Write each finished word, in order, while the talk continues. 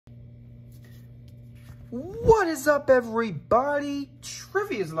What is up, everybody?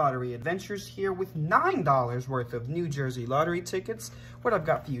 Trivia's Lottery Adventures here with $9 worth of New Jersey lottery tickets. What I've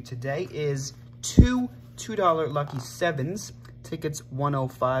got for you today is two $2 Lucky 7s, tickets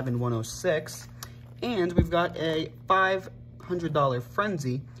 105 and 106. And we've got a $500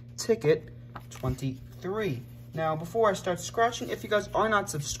 Frenzy, ticket 23. Now, before I start scratching, if you guys are not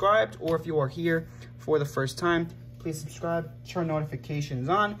subscribed or if you are here for the first time, please subscribe, turn notifications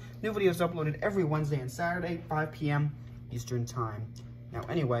on. New videos uploaded every Wednesday and Saturday, 5 p.m. Eastern Time. Now,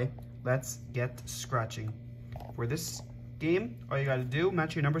 anyway, let's get scratching. For this game, all you gotta do,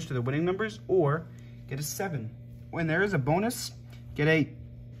 match your numbers to the winning numbers or get a 7. When there is a bonus, get a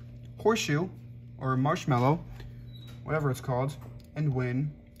horseshoe or a marshmallow, whatever it's called, and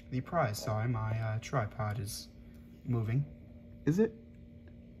win the prize. Sorry, my tripod is moving. Is it?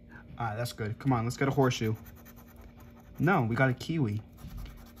 That's good. Come on, let's get a horseshoe. No, we got a kiwi.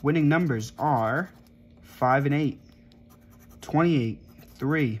 Winning numbers are 5 and 8, 28,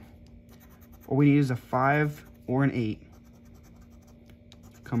 3. All we need is a 5 or an 8.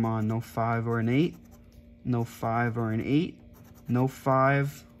 Come on, no 5 or an 8. No 5 or an 8. No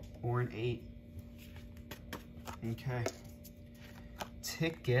 5 or an 8. Okay.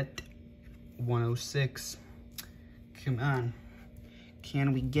 Ticket 106. Come on.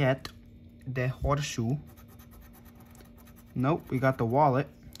 Can we get the horseshoe? Nope, we got the wallet.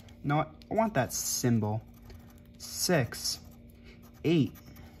 No, I want that symbol. 6, 8,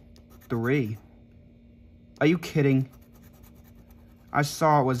 3. Are you kidding? I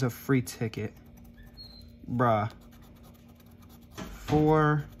saw it was a free ticket. Bruh.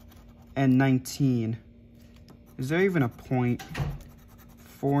 4 and 19. Is there even a point?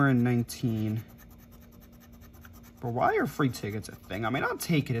 4 and 19. But why are free tickets a thing? I mean, I'll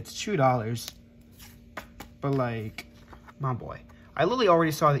take it. It's $2. But like, my boy. I literally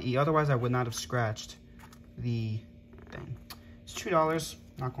already saw the E. Otherwise, I would not have scratched the thing. It's $2.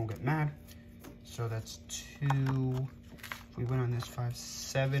 Not gonna get mad. So that's 2. If we win on this, 5,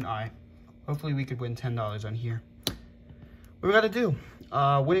 7. All right. Hopefully, we could win $10 on here. What we gotta do?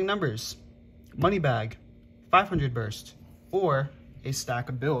 Winning numbers. Money bag. 500 burst. Or a stack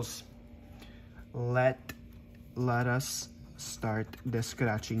of bills. Let us start the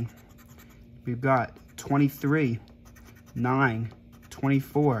scratching. We've got 23, 9,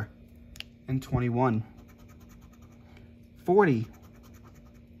 24, and 21. 40,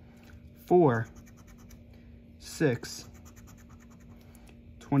 4, 6,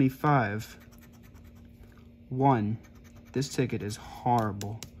 25, 1. This ticket is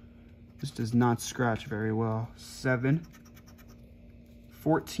horrible. This does not scratch very well. 7,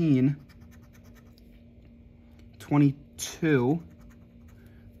 14, 22,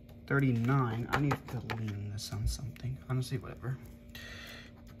 39. I need to lean this on something. Honestly, whatever.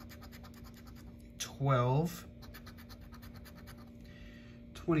 12,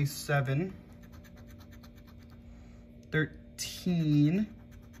 27, 13,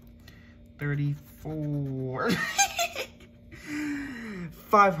 34.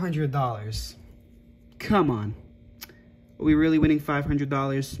 $500. Come on. Are we really winning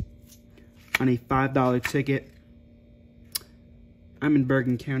 $500 on a $5 ticket? I'm in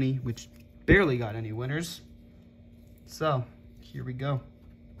Bergen County, which barely got any winners. So, here we go.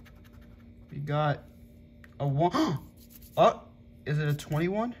 We got a 1. Oh, is it a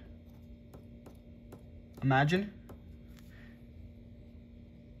 21? Imagine.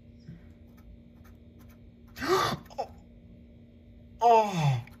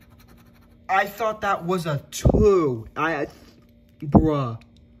 Oh, I thought that was a 2. Bruh.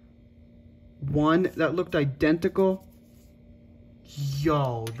 1 that looked identical.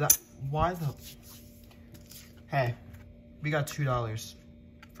 Yo, why the... Hey, we got $2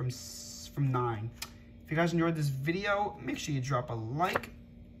 from 9. If you guys enjoyed this video, make sure you drop a like,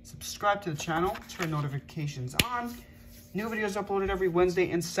 subscribe to the channel, turn notifications on. New videos uploaded every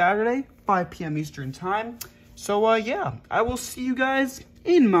Wednesday and Saturday, 5 p.m. Eastern Time. So, yeah, I will see you guys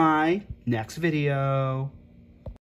in my next video.